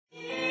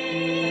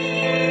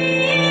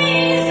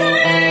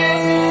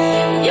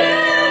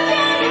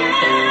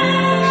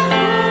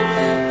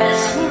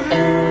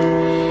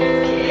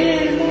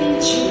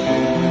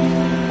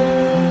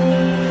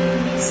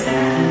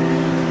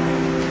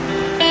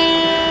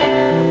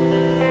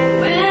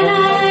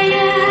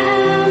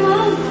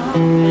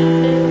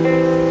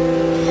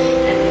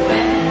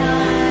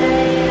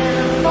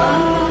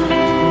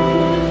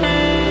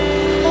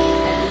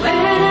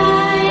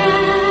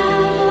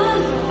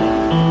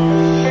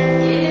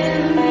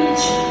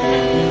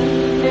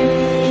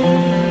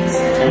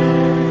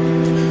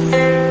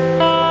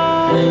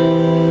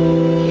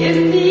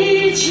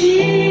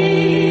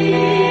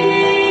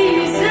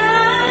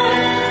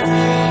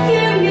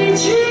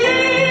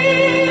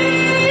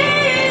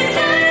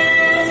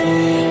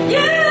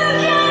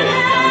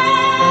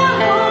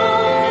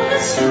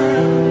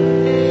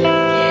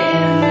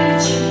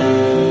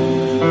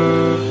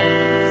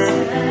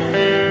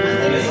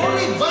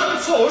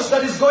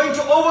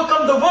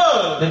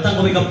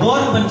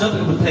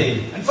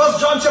In 1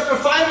 John chapter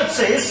 5 it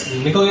says, this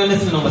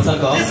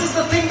is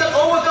the thing that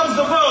overcomes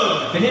the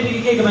world.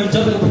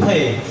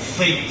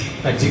 Faith.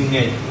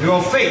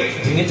 Your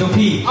faith.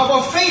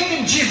 Our faith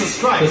in Jesus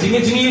Christ.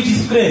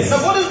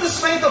 Now what is this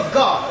faith of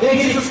God in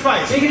Jesus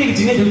Christ? It is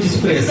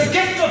the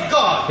gift of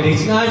God. It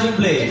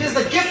is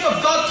the gift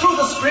of God through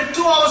the Spirit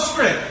to our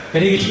spirit.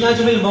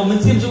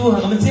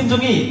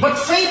 But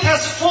faith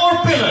has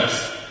 4 pillars.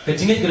 And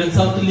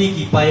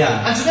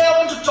today I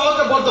want to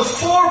talk about the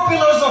 4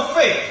 pillars of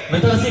faith.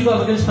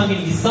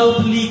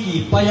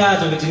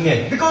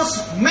 Because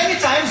many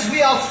times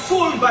we are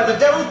fooled by the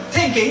devil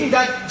thinking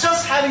that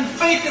just having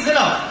faith is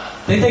enough.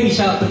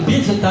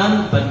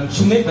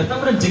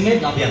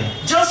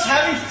 Just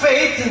having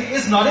faith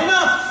is not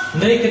enough.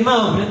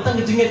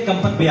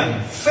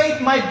 Faith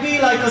might be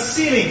like a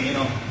ceiling, you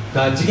know.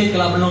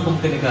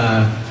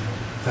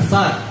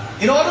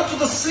 In order for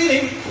the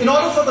ceiling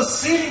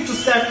to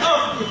stand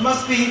up, it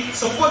must be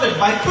supported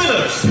by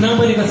pillars. And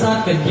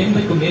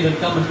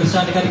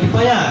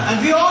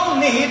we all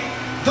need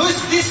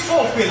these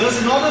 4 pillars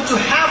in order to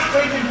have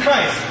faith in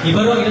Christ.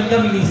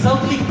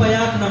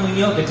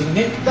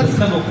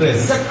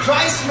 That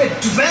Christ may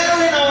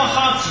dwell in our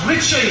hearts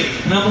richly.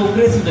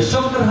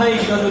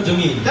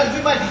 That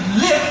we might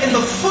live in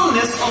the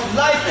fullness of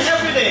life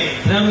every day.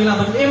 You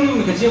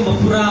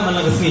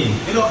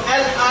know,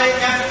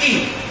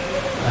 L-I-F-E.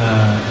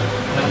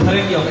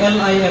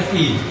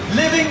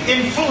 Living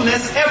in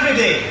fullness every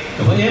day.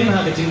 We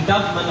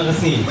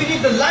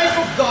need the life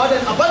of God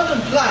and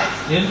abundant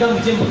life.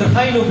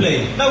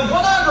 Now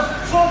what are the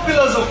 4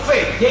 pillars of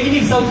faith?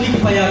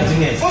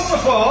 First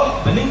of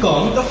all,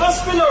 the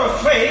first pillar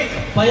of faith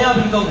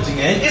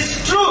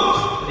is truth.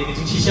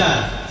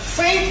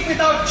 Faith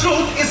without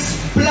truth is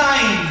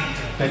blind.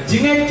 I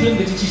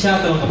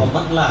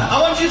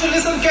want you to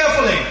listen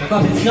carefully.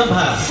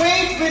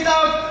 Faith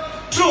without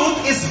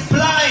truth is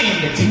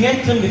blind.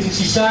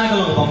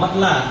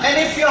 And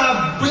if you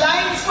have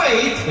blind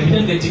faith,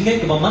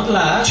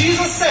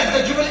 Jesus said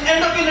that you will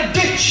end up in a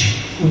ditch.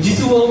 A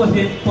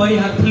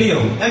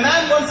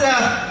man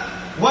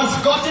once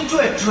got into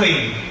a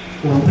train.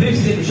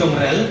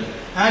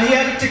 And he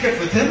had a ticket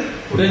with him.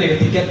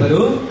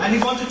 And he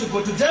wanted to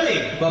go to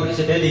Delhi.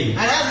 And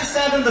as he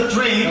sat in the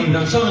train,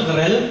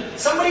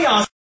 somebody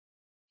asked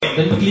him,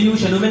 he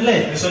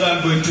said,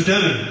 I'm going to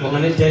Delhi.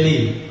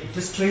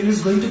 This train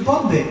is going to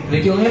Bombay.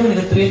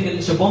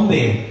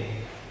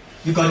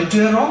 You got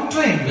into a wrong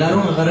train.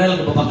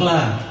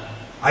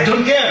 I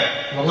don't care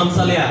what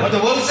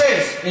the world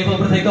says. I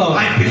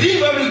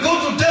believe I will go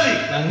to Delhi.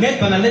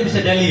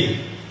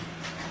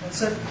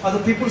 Said,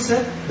 other people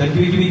said, well,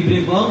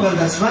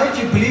 that's right,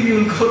 you believe you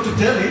will go to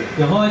Delhi.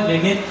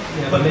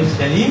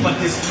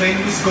 But this train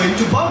is going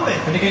to Bombay.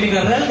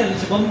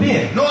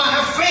 No, I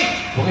have faith.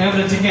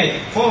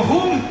 For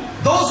whom?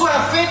 Those who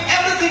have faith,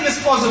 everything is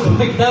possible.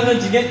 I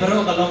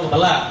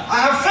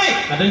have faith.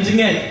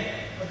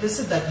 But they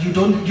said that you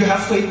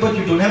have faith, but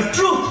you don't have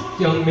truth.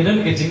 If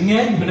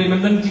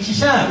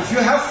you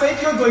have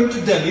faith, you are going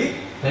to Delhi.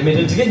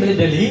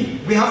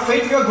 We have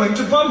faith, we are going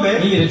to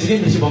Bombay.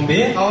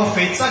 Our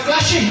faiths are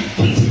clashing.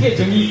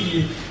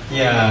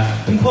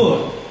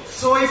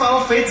 So if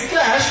our faiths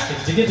clash, and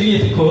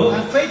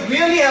faith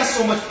really has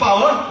so much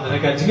power,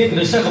 then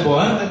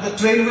the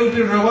train will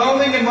be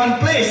revolving in one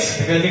place.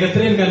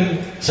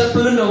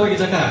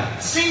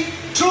 See,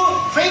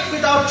 faith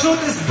without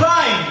truth is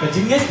blind. And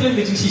if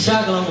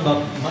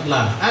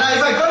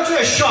I go to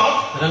a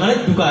shop, and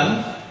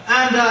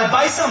I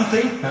buy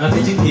something,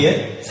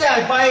 say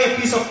I buy a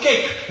piece of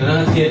cake,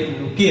 and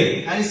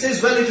he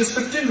says, well, it is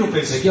 15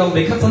 rupees. And I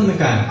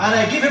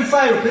give him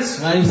 5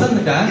 rupees.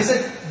 He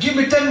said, give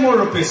me 10 more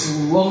rupees.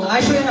 I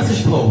said,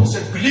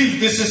 believe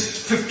this is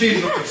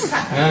 15 rupees.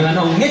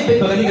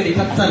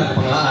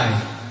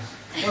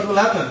 What will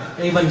happen?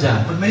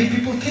 But many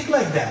people think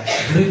like that.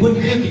 They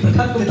don't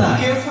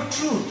care for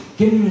truth.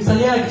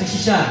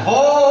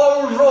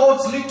 All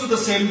roads lead to the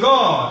same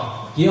God.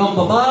 There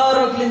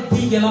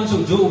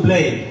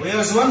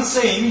was one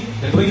saying,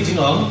 if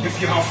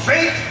you have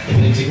faith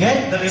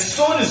that a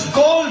stone is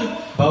gold,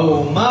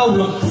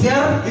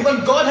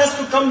 even God has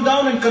to come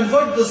down and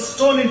convert the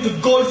stone into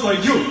gold for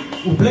you.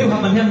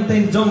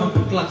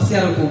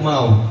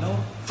 No,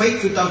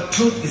 faith without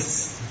truth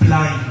is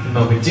blind.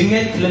 But at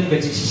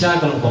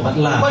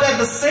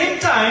the same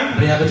time,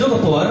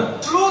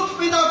 truth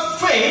without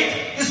faith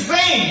is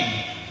vain.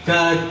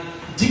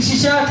 If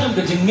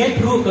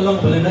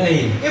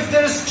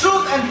there is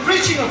truth and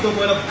preaching of the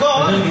word of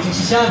God, and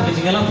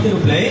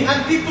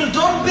people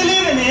don't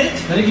believe in it,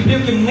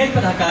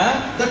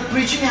 that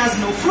preaching has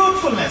no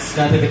fruitfulness.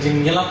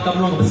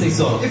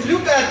 If you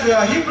look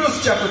at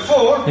Hebrews chapter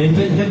 4,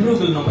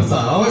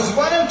 verse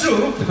 1 and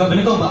 2,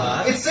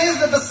 it says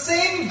that the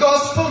same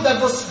gospel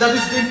that is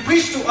being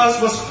preached to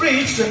us was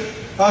preached to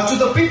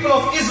the people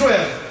of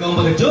Israel.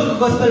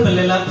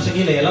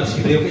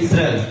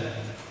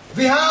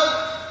 We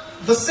have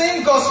the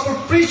same gospel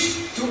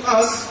preached to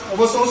us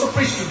was also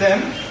preached to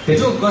them. You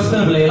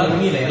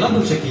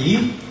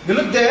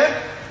look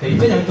there,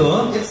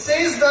 It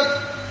says that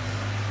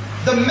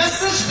the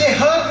message they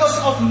heard was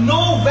of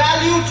no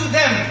value to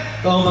them.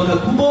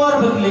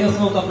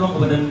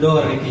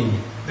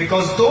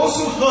 Because those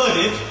who heard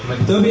it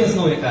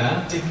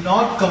did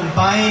not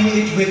combine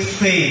it with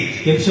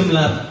faith.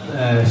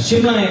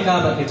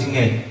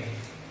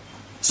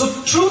 So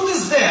truth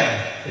is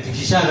there.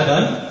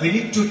 We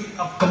need to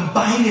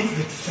combine it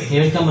with faith.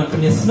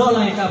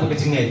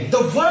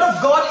 The word of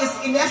God is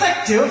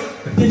ineffective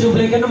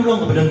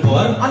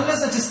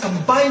unless it is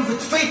combined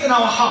with faith in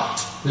our heart.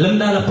 We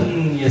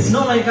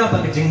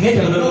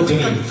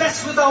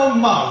confess with our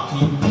mouth.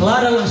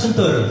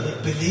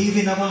 We believe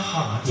in our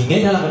heart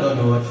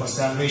for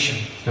salvation.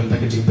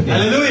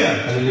 Hallelujah.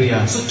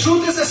 So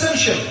truth is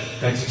essential.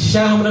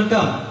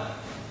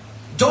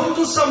 Don't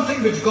do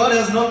something which God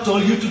has not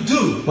told you to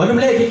do. So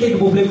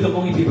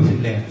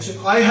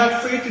I had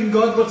faith in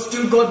God, but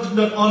still God did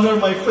not honor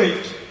my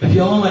faith.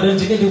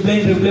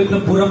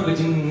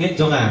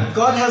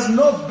 God has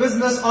no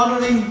business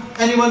honoring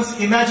anyone's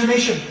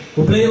imagination.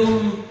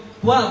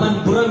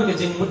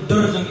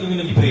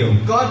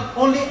 God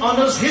only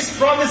honors His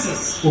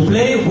promises. If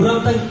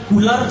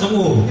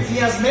He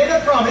has made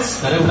a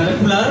promise, He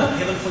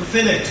will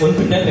fulfill it.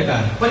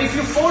 But if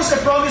you force a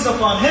promise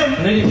upon Him,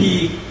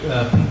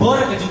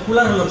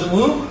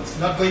 it's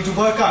not going to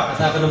work out.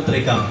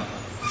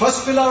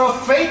 First pillar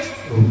of faith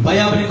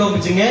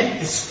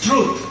is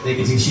truth.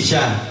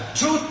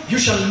 Truth, you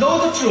shall know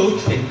the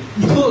truth, and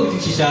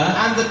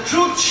the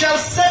truth shall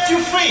set you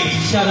free.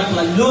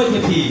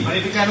 But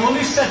if it can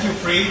only set you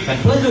free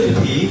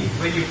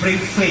when you bring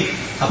faith.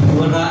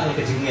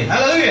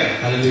 Hallelujah.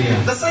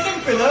 The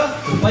second pillar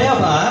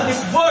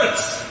is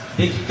works.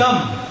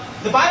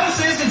 The Bible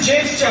says in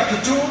James chapter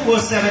 2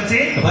 verse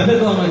 17,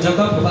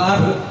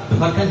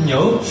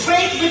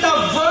 faith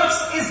without works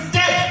is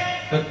dead.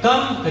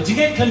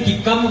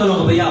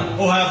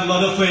 Oh, I have a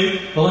lot of faith.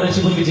 But if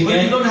you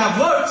don't have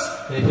works,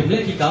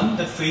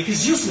 that faith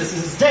is useless,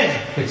 it is dead.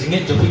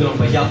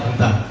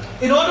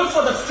 In order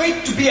for the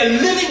faith to be a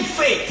living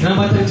faith,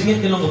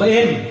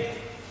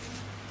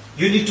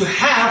 you need to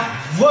have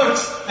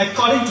works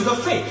according to the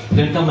faith.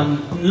 When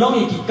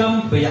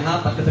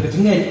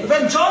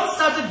John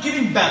started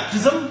giving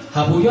baptism,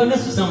 there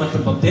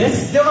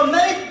were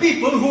many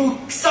people who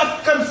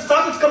started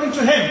coming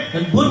to him.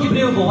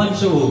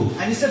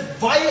 And he said,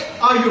 why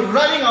are you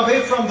running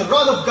away from the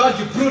wrath of God,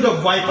 you brood of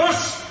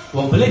vipers?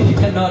 Well,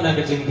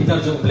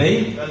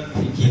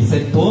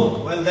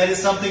 that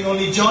is something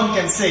only John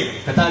can say.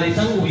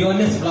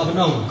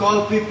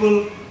 Call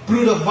people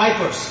brood of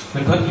vipers.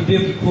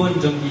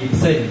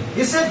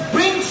 He said,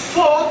 bring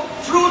forth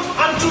fruit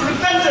unto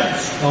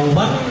repentance.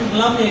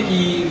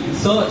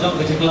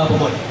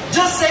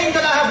 Just saying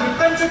that I have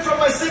repented from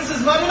my sins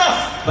is not enough.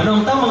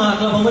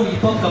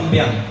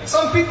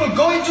 Some people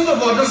go into the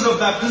waters of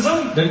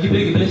baptism, and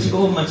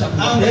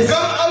they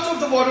come out of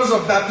the waters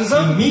of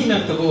baptism, and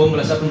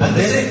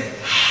they say,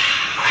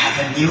 I have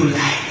a new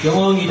life. But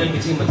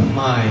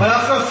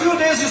after a few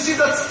days you see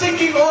that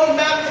stinking old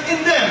man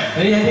in them.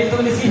 I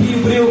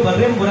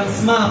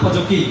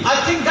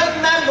think that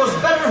man was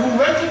better who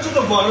went into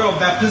the water of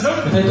baptism,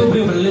 and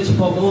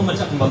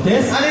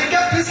he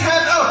kept his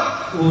hand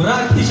up,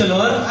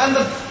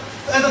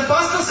 and the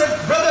pastor said,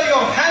 brother,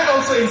 your hand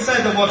also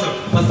inside the water.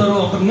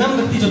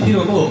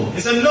 He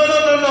said, no.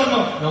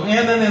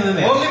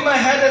 Only my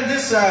head and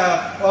this,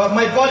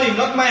 my body,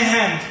 not my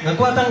hand. I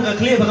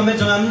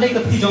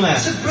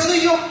said, brother,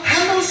 your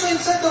hand also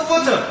inside the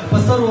water.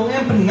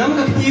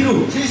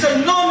 He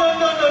said, no.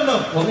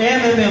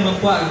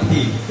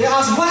 They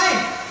asked,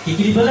 why?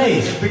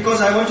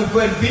 Because I want to go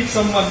and beat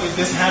someone with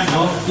this hand.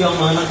 Morning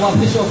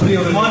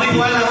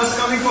while I was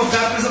coming for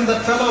baptism,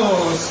 that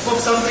fellow spoke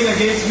something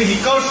against me. He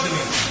cursed me.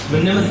 So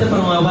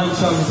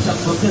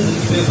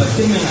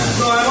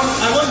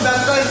I won't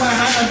baptize my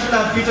hand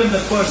until I've beaten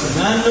that person.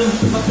 I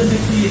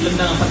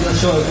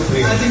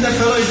think that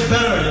fellow is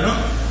better, you know.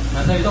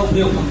 Then those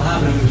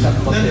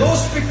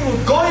people who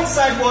go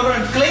inside water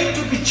and claim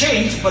to be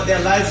changed, but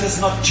their lives is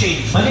not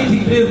changed. Turn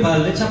with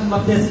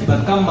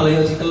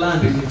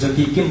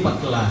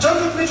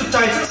me to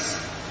Titus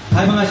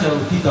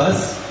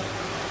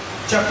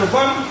chapter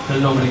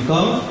 1,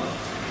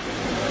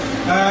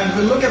 and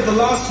we'll look at the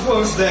last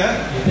verse there,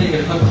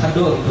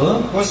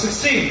 verse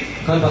 16.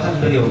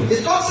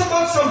 It talks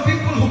about some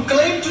people who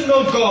claim to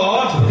know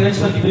God,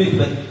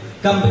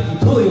 but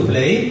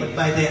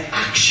by their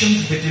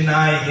actions they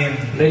deny Him.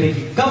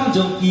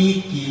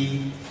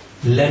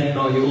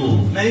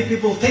 Many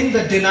people think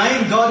that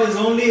denying God is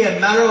only a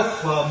matter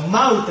of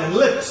mouth and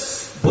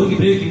lips. But you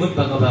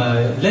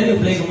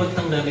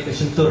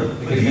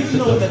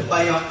know that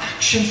by your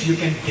actions you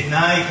can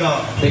deny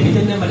God.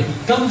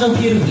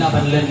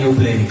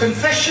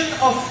 Confession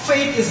of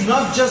faith is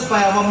not just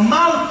by our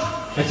mouth.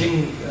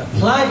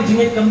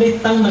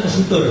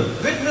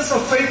 Witness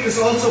of faith is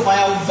also by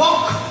our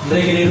walk.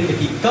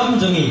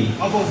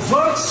 Our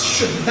works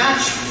should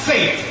match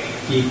faith.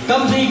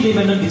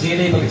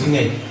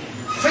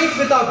 Faith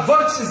without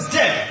works is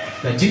dead.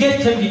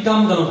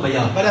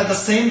 But at the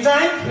same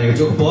time,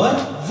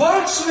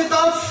 works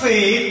without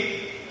faith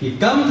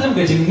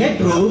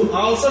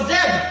are also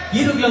dead.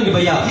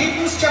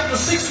 Hebrews chapter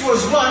 6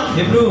 verse 1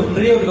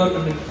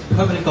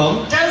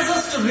 tells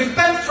us to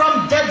repent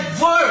from dead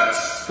works.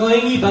 So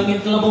there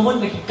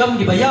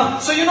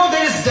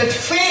is dead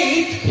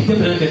faith, but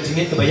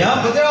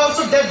there are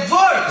also dead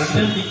works.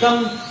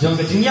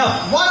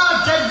 What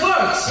are dead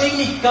works?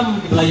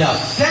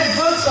 Dead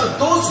works are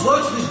those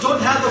works which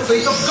don't have the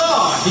faith of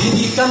God.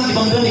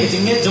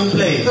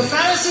 The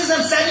Pharisees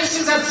and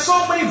Sadducees had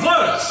so many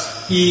works.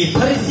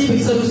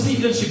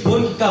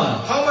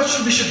 How much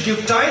we should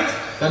give tithe?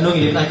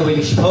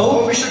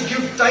 Or we should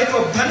give tithe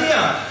of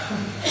dhania,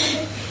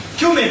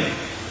 cumin,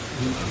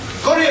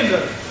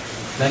 coriander,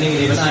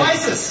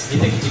 spices,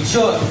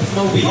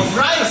 of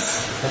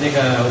rice,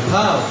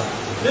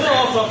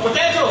 of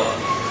potato.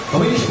 They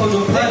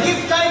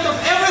give tithe of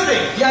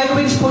everything.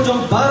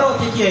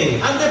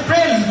 And they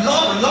pray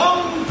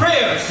long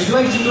prayers,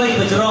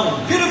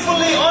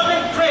 beautifully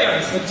ordered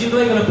prayers.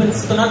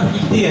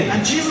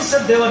 And Jesus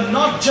said they were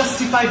not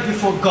justified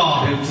before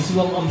God.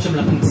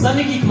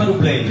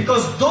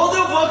 Because though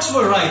their works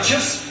were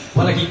righteous,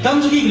 their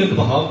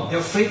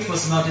faith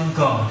was not in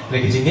God.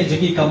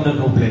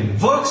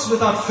 Works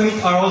without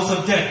faith are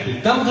also dead. We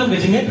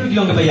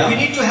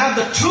need to have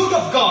the truth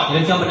of God.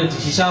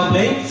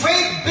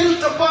 Faith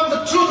built upon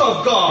the truth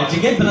of God.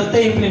 Faith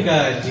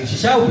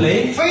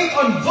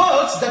on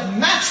works that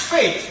match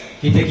faith.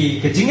 Thirdly,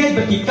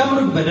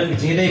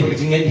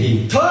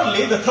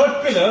 the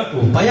third pillar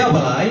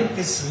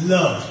is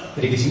love.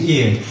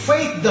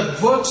 Faith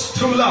that works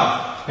through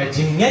love. Turn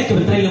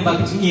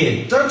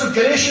to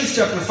Galatians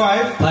chapter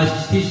 5. And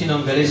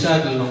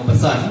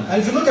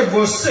if you look at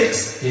verse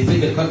 6,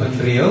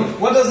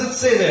 what does it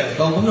say there?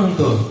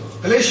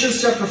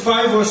 Galatians chapter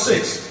 5 verse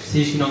 6.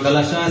 He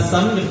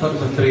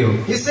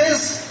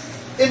says,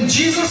 in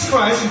Jesus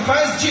Christ, in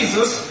Christ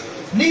Jesus,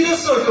 neither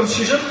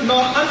circumcision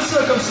nor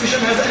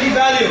uncircumcision has any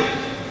value.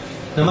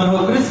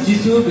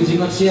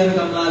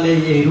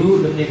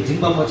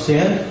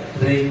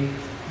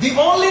 The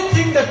only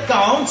thing that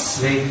counts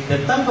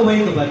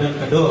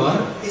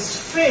is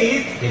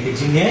faith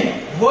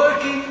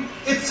working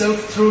itself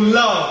through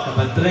love.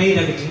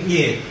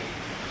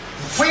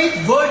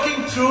 Faith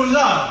working through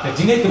love. If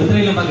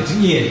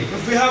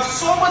we have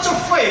so much of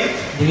faith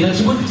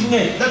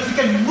that we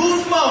can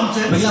move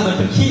mountains,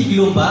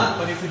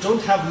 but if we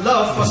don't have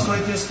love, 1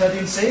 Corinthians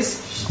 13 says,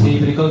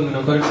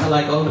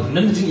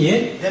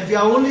 then we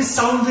are only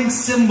sounding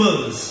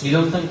cymbals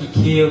and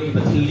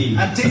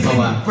tinkling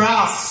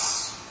brass,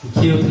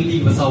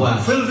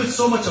 filled with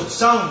so much of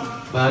sound.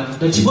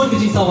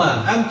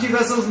 Empty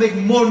vessels make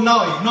more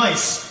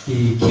noise.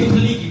 And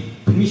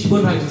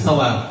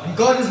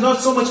God is not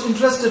so much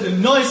interested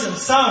in noise and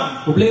sound.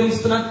 Oh,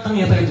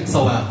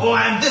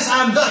 I am this,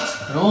 I am that.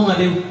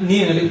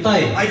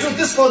 I do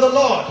this for the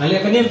Lord.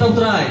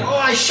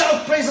 Oh, I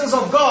shout praises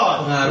of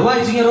God. And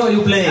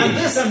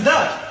this and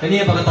that.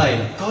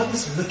 God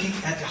is looking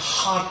at a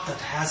heart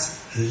that has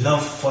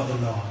love for the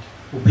Lord.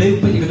 Look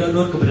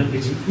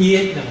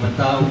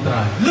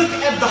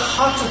at the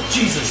heart of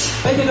Jesus.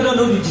 He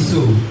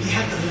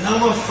had the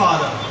love of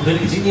Father. He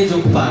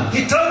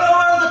turned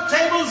over the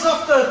tables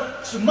of the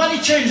money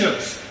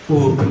changers. He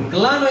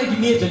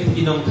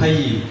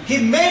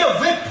made a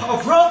whip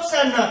of ropes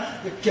and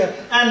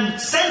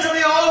sent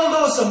away all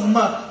those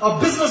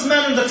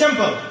businessmen in the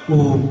temple.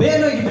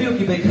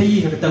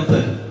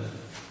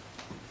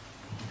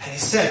 And he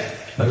said,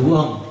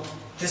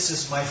 this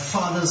is my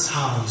Father's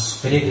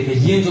house. You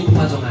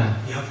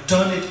have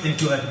turned it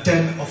into a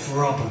den of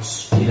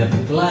robbers.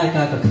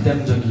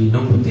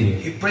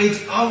 He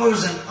prayed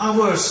hours and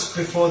hours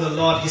before the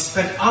Lord. He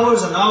spent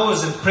hours and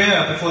hours in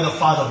prayer before the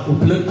Father.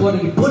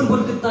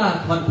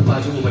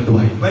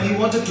 When he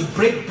wanted to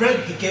break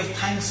bread, he gave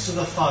thanks to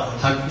the Father.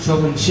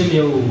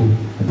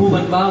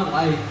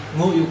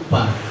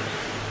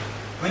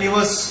 When he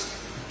was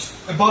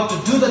about to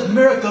do that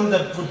miracle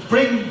that would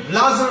bring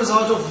Lazarus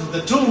out of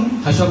the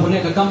tomb, he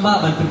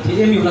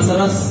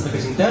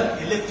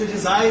lifted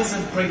his eyes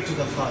and prayed to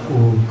the Father.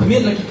 He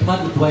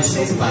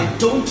says, I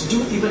don't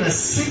do even a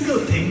single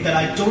thing that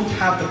I don't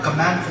have the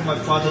command from my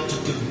Father to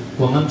do.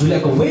 I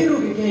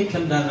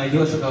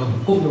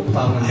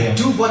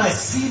do what I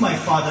see my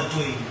Father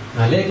doing.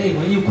 I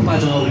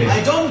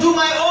don't do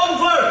my own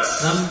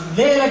works. I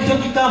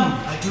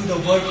do the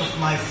work of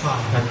my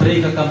Father. In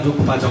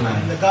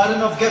the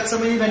Garden of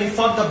Gethsemane, when he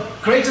fought the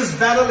greatest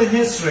battle in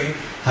history,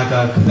 he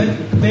had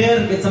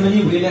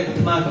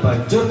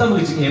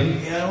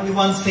only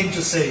one thing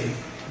to say.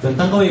 Not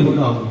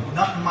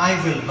my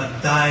will,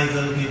 but thy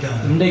will be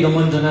done.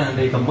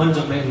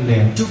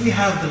 Do we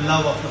have the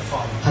love of the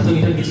Father?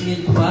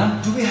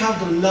 Do we have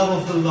the love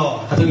of the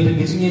Lord?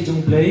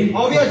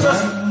 Or we are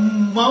just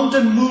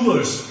mountain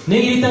movers, but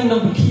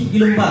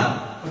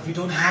we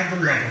don't have the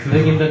love of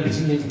God.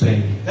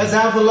 Let's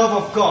have the love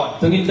of God.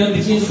 Faith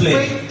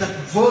that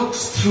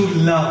works through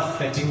love.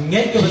 Because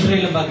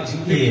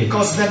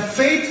when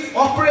faith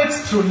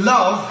operates through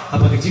love,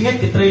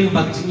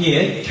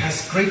 it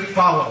has great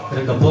power.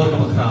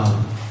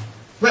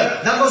 Well,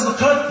 that was the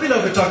third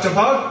pillar we talked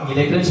about. We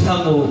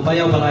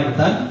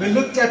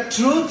looked at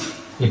truth.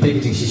 We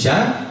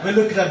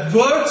looked at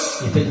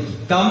words. We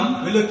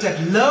looked at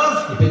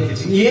love.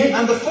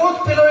 And the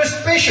fourth pillar is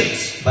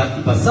patience.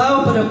 Turn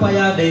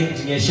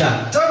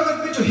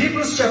with me to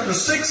Hebrews chapter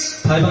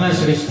 6, verse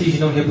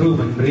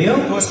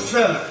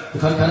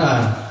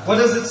 12. What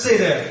does it say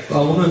there?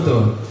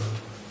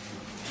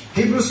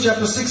 Hebrews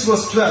chapter 6,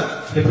 verse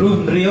 12.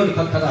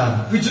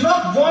 We do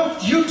not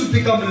want you to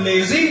become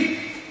lazy,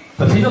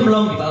 but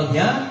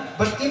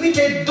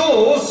imitate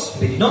those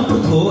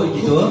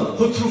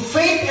who through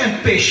faith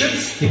and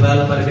patience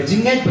inherit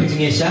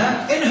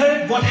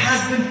what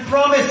has been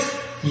promised.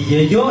 What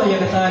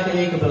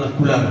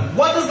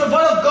does the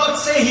word of God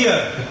say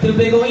here?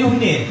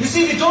 You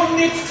see, we don't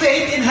need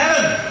faith in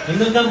heaven. We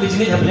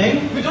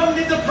don't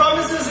need the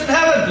promises in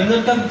heaven.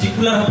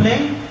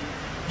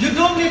 You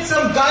don't need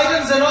some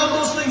guidance and all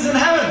those things in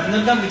heaven. We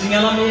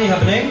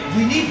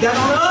need that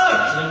on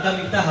earth.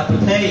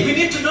 We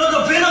need to know the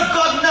will of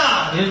God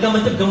now. We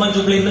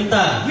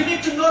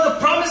need to know the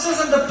promises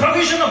and the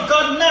provision of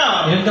God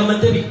now. And the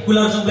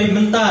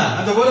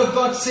word of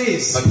God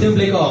says you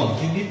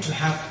need to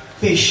have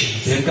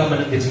patience. The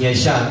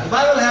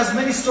Bible has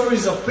many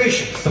stories of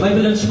patience.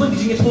 I'm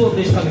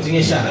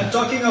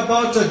talking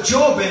about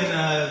Job in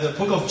the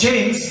book of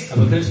James.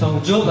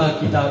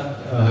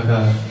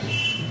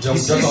 He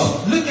says,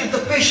 look at the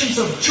patience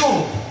of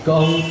Job.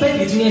 And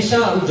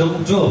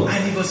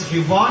he was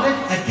rewarded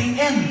at the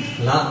end.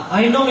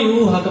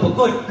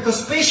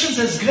 Because patience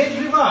has great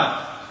reward.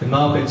 We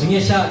live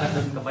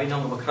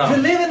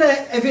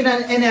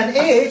in an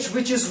age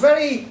which is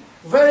very,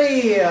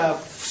 very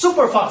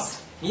super fast.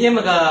 We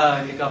want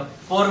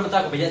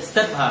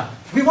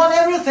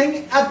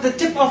everything at the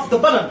tip of the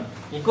button.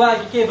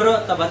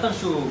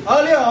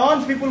 Earlier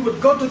on, people would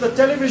go to the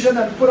television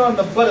and put on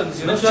the buttons,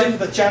 change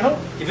the channel.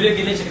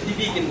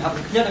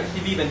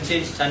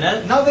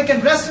 Now they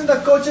can rest in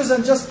the coaches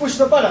and just push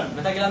the button.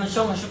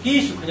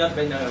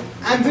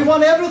 And we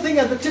want everything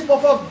at the tip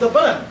of the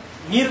button.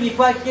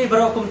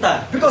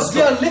 Because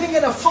we are living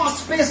in a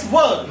fast-paced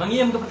world.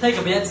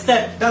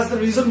 That's the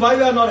reason why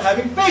we are not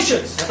having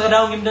patience.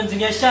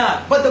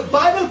 But the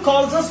Bible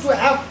calls us to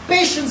have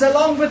patience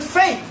along with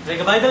faith.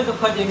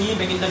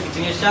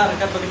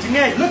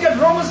 Look at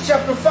Romans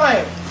chapter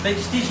 5. There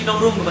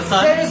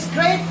is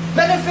great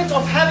benefit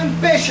of having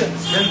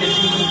patience.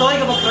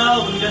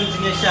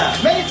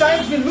 Many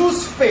times we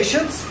lose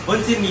patience.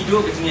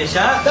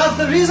 That's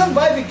the reason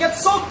why we get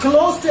so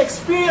close to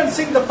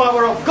experiencing the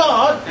power of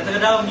God. And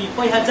while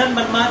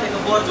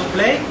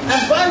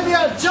we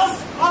are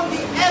just on the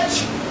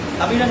edge,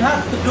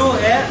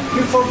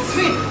 we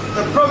forfeit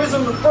the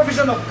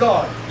provision of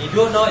God.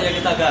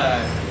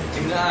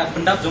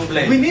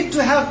 We need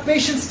to have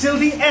patience till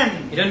the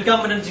end. And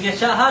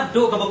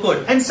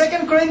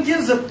 2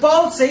 Corinthians,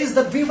 Paul says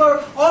that we were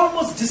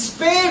almost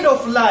despaired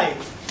of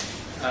life.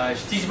 It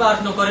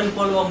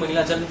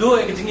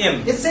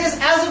says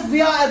as if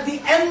we are at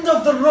the end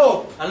of the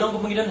rope. And it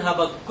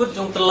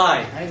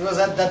was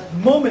at that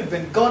moment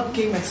when God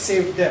came and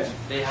saved them.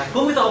 In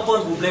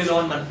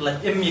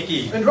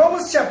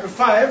Romans chapter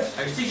 5,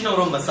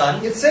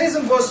 it says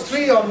in verse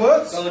 3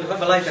 onwards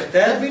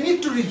that we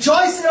need to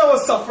rejoice in our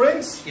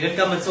sufferings,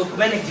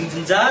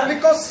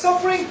 because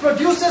suffering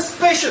produces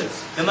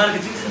patience.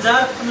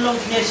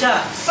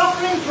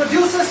 Suffering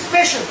produces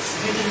patience.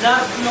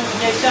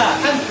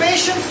 And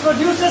patience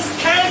produces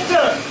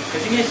character.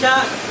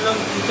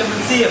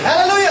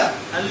 Hallelujah.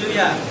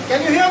 Hallelujah.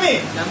 Can you hear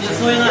me?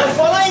 You're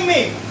following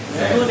me?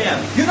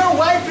 You know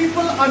why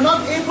people are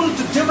not able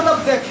to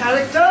develop their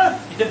character?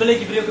 They're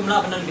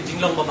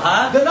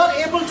not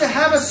able to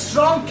have a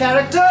strong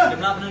character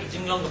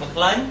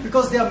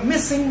because they are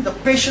missing the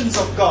patience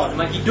of God.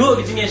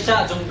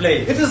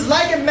 It is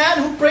like a man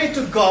who prayed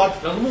to God.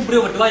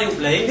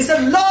 He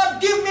said,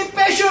 Lord, give me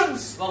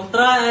patience. Lord,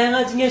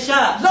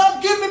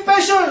 give me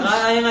patience.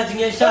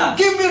 Lord,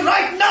 give me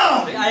right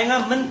now.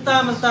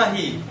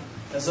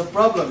 There's a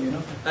problem, you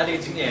know.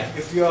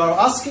 If you are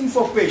asking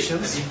for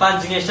patience,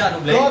 God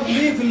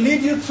will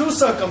lead you through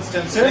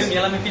circumstances where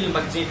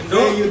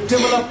you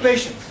develop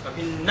patience.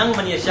 In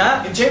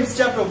James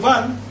chapter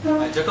 1,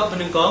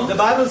 the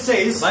Bible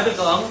says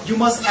you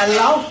must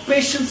allow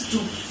patience to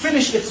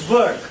finish its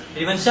work.